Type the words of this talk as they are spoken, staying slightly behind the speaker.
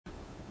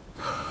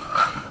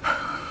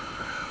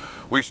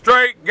We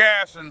straight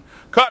gassing,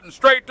 cutting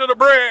straight to the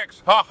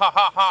bricks. Ha ha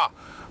ha ha.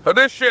 But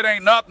this shit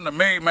ain't nothing to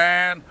me,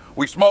 man.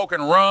 We smoking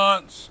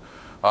runts.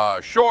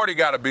 Shorty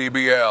got a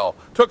BBL.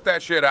 Took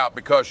that shit out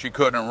because she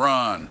couldn't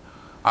run.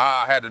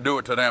 I had to do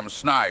it to them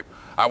snipe.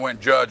 I went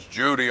Judge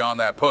Judy on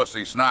that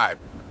pussy snipe.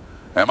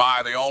 Am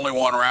I the only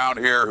one around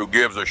here who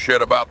gives a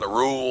shit about the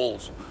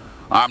rules?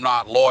 I'm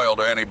not loyal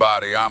to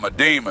anybody. I'm a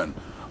demon.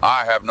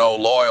 I have no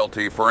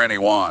loyalty for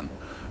anyone.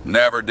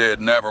 Never did,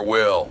 never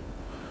will.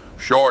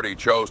 Shorty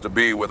chose to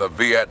be with a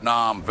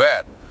Vietnam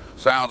vet.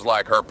 Sounds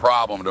like her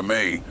problem to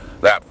me.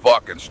 That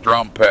fucking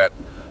strumpet.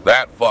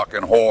 That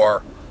fucking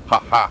whore. Ha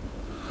ha.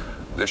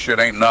 This shit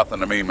ain't nothing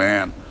to me,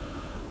 man.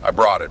 I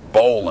brought it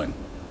bowling.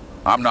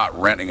 I'm not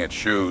renting its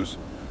shoes.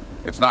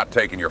 It's not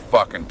taking your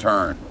fucking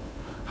turn.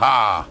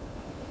 Ha!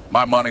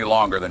 My money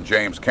longer than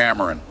James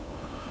Cameron.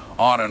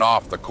 On and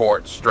off the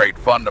court, straight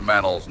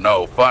fundamentals,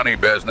 no funny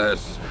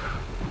business.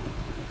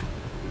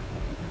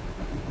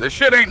 This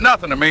shit ain't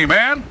nothing to me,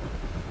 man.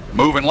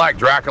 Moving like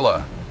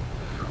Dracula.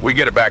 We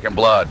get it back in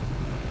blood.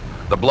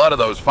 The blood of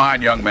those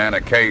fine young men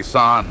at Khe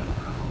Sanh,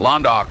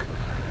 Londoc,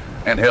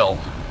 and Hill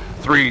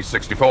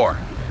 364.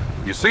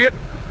 You see it?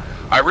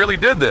 I really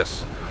did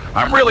this.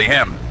 I'm really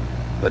him.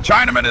 The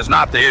Chinaman is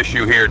not the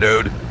issue here,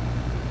 dude.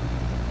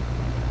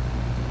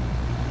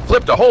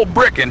 Flipped a whole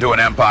brick into an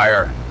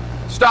empire.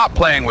 Stop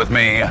playing with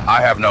me.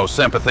 I have no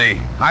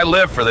sympathy. I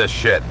live for this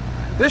shit.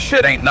 This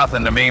shit ain't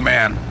nothing to me,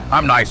 man.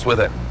 I'm nice with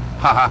it.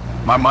 Haha,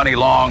 my money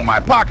long, my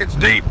pockets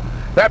deep.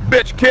 That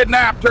bitch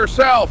kidnapped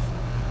herself.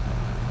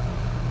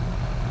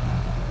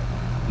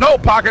 No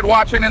pocket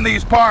watching in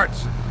these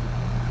parts.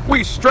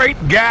 We straight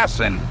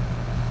gassing.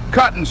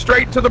 Cutting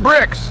straight to the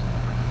bricks.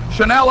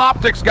 Chanel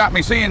optics got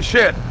me seeing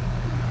shit.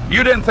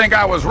 You didn't think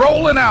I was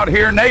rolling out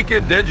here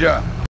naked, did ya?